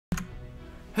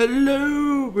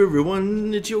Hello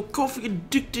everyone, it's your coffee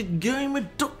addicted gamer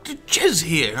Dr. Chiz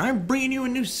here. I'm bringing you a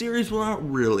new series, well not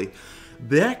really.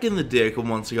 Back in the day, a couple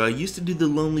months ago, I used to do the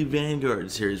Lonely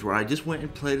Vanguard series where I just went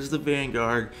and played as the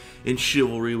Vanguard in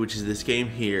Chivalry, which is this game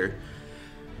here,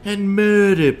 and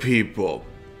murder people.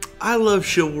 I love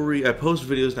Chivalry. I post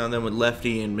videos now and then with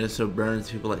Lefty and Minnesota Burns,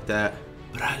 people like that,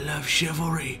 but I love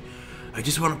Chivalry. I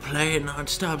just want to play it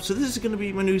non-stop. So this is going to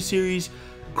be my new series,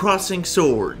 Crossing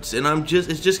Swords, and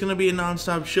it's just gonna be a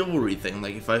non-stop Chivalry thing.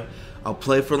 Like I'll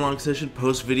play for a long session,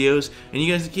 post videos, and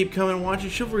you guys keep coming and watching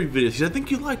Chivalry videos because I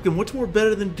think you like them. What's more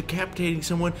better than decapitating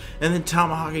someone and then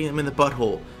tomahawking them in the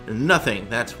butthole? Nothing.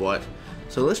 That's what.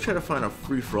 So let's try to find a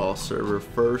free-for-all server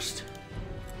first.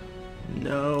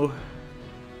 No.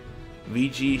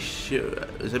 VG.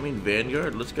 Does that mean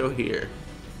Vanguard? Let's go here.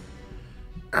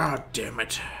 Oh damn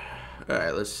it! All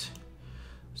right, let's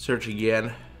search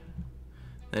again.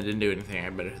 That didn't do anything. I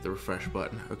better hit the refresh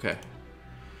button. Okay.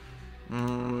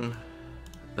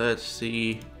 Let's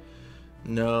see.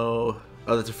 No.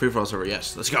 Oh, that's a free-for-all server.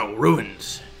 Yes. Let's go.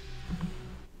 Ruins.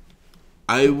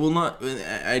 I will not.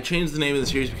 I changed the name of the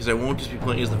series because I won't just be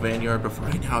playing as the Vanguard, but for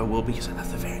right now I will because I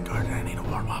love the Vanguard and I need to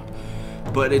warm up.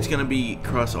 But it's gonna be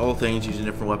across all things using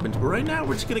different weapons. But right now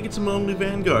we're just gonna get some Lonely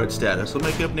Vanguard status. I'll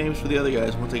make up names for the other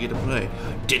guys once I get to play.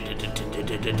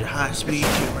 High speed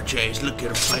camera chase. Look at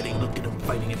him fighting. Look at him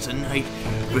fighting. It's a knight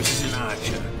versus an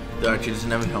archer. The archer doesn't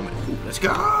have a helmet. Let's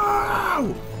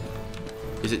go!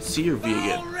 Is it C or V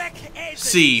again?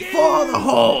 C for the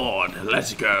Horde.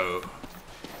 Let's go.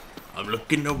 I'm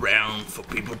looking around for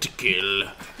people to kill.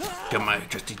 Got my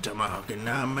trusty tomahawk and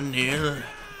I'm a nail.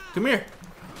 Come here.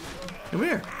 Come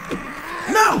here.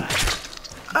 No!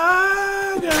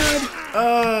 Oh, God.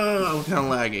 Oh, I'm kind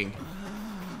of lagging.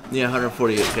 Yeah,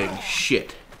 148 ping.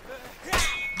 Shit.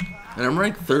 And I'm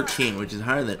ranked 13, which is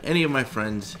higher than any of my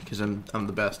friends, because I'm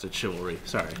the best at Chivalry.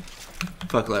 Sorry.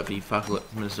 Fuck Lefty, fuck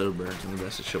Minnesota Burns, I'm the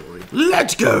best at Chivalry.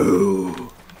 Let's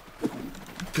go!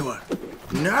 Come on.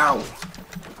 No!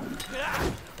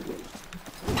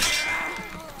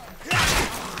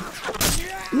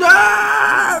 No!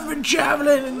 I've been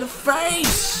javelin in the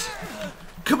face!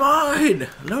 Come on!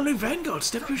 Lonely Vanguard,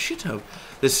 step your shit up.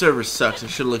 This server sucks. I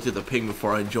should have looked at the ping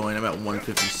before I joined. I'm at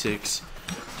 156.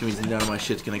 Which means none of my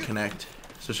shit's gonna connect.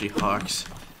 Especially Hawks.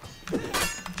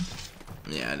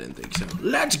 Yeah, I didn't think so.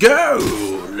 Let's go!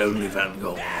 Lonely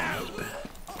Vanguard.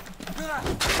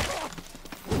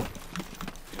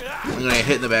 I'm gonna get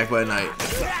hit in the back by a knight.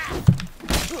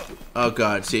 Oh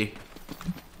god, see?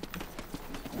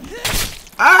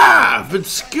 Ah! I've been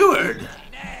skewered!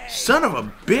 Son of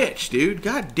a bitch, dude.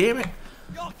 God damn it.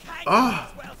 Oh.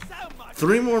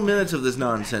 3 more minutes of this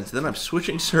nonsense, then I'm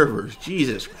switching servers.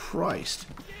 Jesus Christ.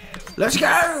 Let's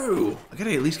go! I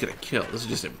gotta at least get a kill. This is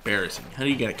just embarrassing. How do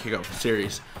you get a kick off a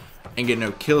series and get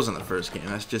no kills in the first game?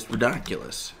 That's just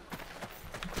ridiculous.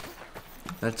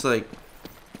 That's like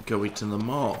going to the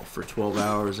mall for 12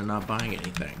 hours and not buying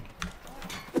anything.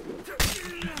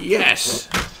 Yes!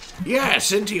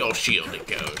 Yes, into your shield it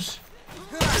goes.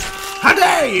 How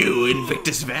dare you,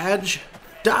 Invictus Vag!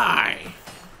 Die!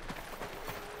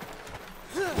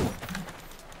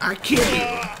 I kill you!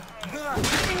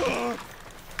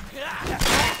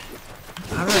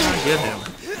 How did I not get him?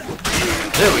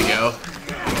 There we go.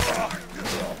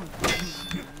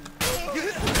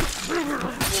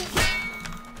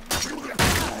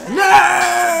 No!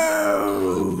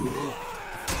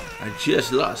 I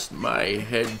just lost my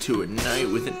head to a knight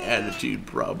with an attitude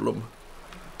problem.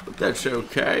 But that's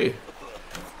okay.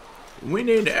 We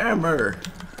need armor.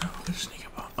 Let's sneak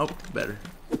up on. Oh, better.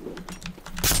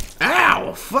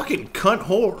 Ow! Fucking cunt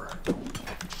whore.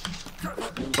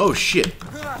 Oh shit.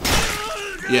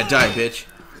 Yeah, die, bitch.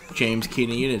 James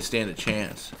Keenan, you didn't stand a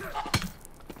chance.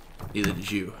 Neither did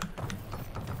you.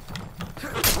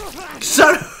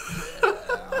 Son of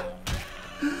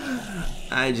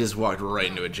I just walked right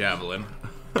into a javelin.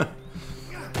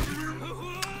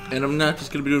 And I'm not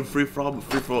just going to be doing free-for-all, but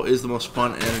free-for-all is the most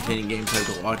fun and entertaining game type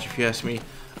to watch, if you ask me.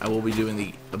 I will be doing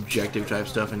the objective type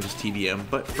stuff and just TDM,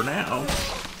 but for now,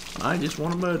 I just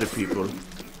want to murder people.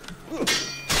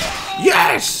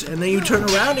 Yes! And then you turn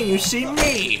around and you see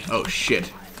me! Oh,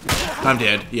 shit. I'm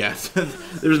dead. Yes.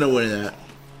 There's no winning that.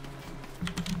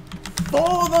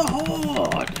 For the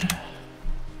Horde!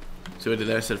 So what did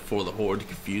I said for the Horde to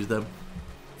confuse them?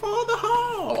 For the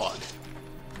Horde!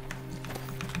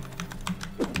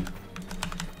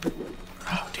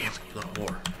 Oh, damn it, you little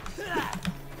whore.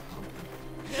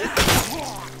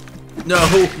 No!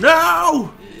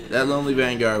 No! That Lonely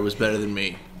Vanguard was better than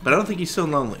me. But I don't think he's so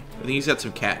lonely. I think he's got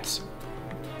some cats.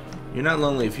 You're not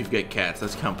lonely if you've got cats.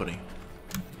 That's company.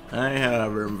 I,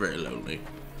 however, am very lonely.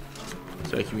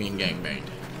 So I keep getting gangbanged.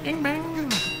 Gangbang!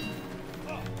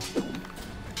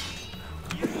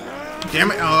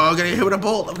 Damn it! Oh, I'm gonna get hit with a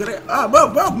bolt. I'm gonna.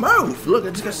 Oh, move! Look, I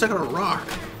just got stuck on a rock.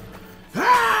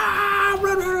 Ah!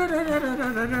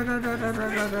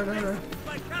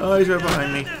 Oh, he's right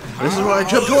behind me. This is why I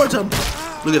jumped towards him.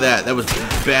 Look at that. That was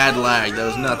bad lag. That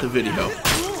was not the video.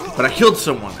 But I killed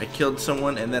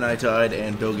someone. And then I died,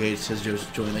 and Bill Gates has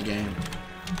just joined the game.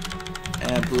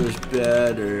 Apple's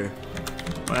better.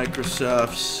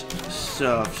 Microsoft's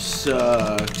stuff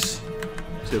sucks.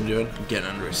 See what I'm doing? I'm getting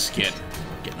under his skin.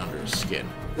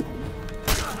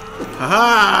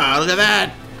 Haha! Look at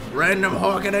that! Random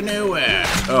hawk out of nowhere!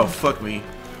 Oh, fuck me.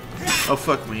 Oh,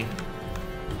 fuck me.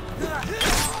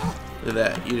 Look at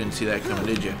that. You didn't see that coming,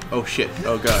 did you? Oh, shit.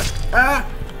 Oh, God. Ah!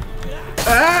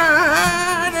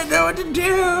 Ah! I didn't know what to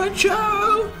do! I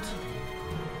choked!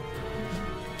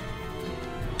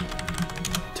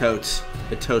 Totes.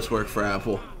 The totes work for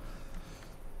Apple.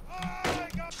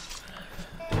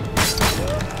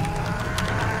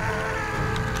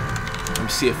 I'm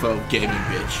CFO of gaming,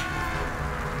 bitch.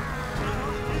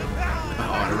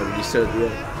 Oh, I don't know what you said at the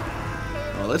end.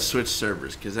 Well, let's switch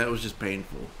servers, because that was just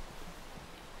painful.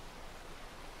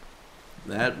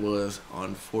 That was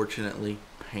unfortunately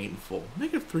painful.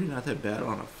 -3 not that bad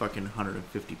on a fucking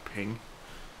 150 ping.